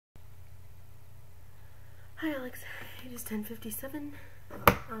Hi Alex, it is 10:57,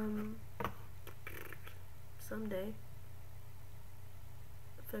 someday,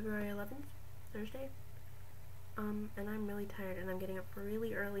 February 11th, Thursday, and I'm really tired and I'm getting up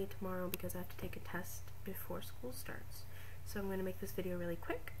really early tomorrow because I have to take a test before school starts. So I'm going to make this video really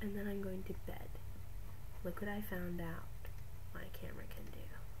quick and then I'm going to bed. Look what I found out my camera can do.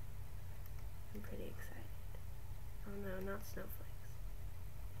 I'm pretty excited. Oh no, not snowflakes.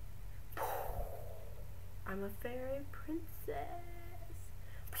 I'm a fairy princess.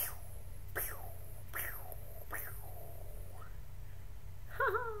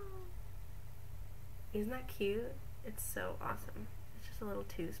 Isn't that cute? It's so awesome. It's just a little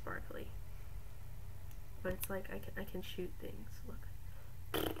too sparkly. But it's like I can shoot things. Look.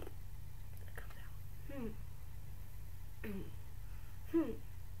 It comes out. I think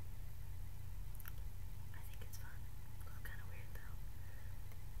it's fun. It's kind of weird though.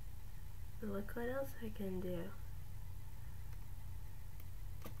 But look what else I can do.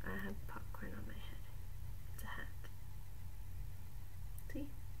 I have popcorn on my head. It's a hat. See?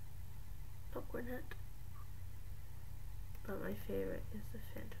 Popcorn hat. But my favorite is the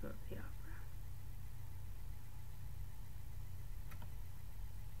Phantom of the Opera.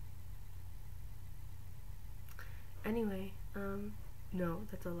 Anyway, no,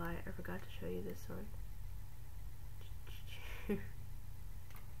 that's a lie. I forgot to show you this one.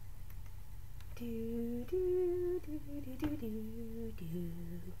 Do do do do do do do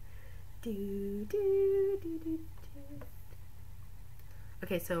do do do do.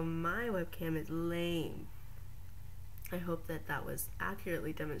 Okay, so my webcam is lame. I hope that that was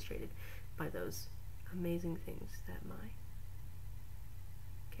accurately demonstrated by those amazing things that my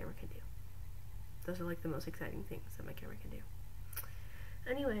camera can do. Those are like the most exciting things that my camera can do.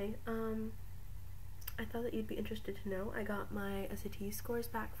 Anyway, I thought that you'd be interested to know I got my SAT scores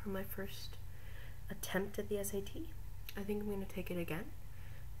back from my first attempt at the SAT. I think I'm going to take it again.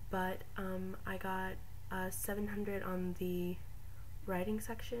 But I got 700 on the writing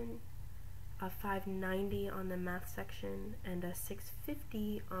section, a 590 on the math section, and a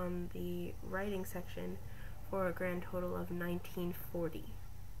 650 on the writing section for a grand total of 1940,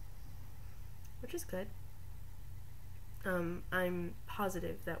 which is good. I'm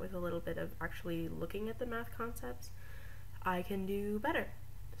positive that with a little bit of actually looking at the math concepts, I can do better.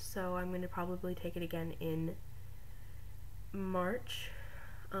 So I'm going to probably take it again in March,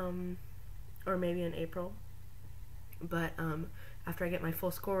 or maybe in April. But after I get my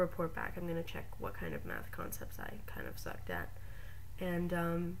full score report back, I'm going to check what kind of math concepts I kind of sucked at,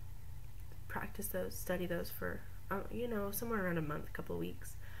 and practice those, study those for, you know, somewhere around a month, a couple of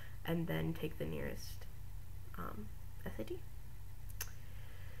weeks, and then take the nearest SAT.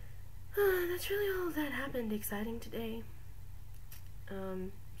 That's really all that happened exciting today.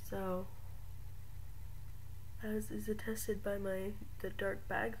 So, as is attested by the dark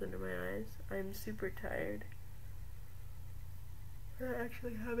bags under my eyes, I'm super tired. I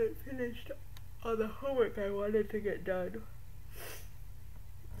actually haven't finished all the homework I wanted to get done.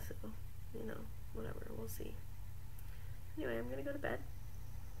 So, you know, whatever, we'll see. Anyway, I'm gonna go to bed.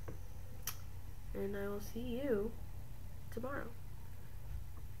 And I will see you tomorrow.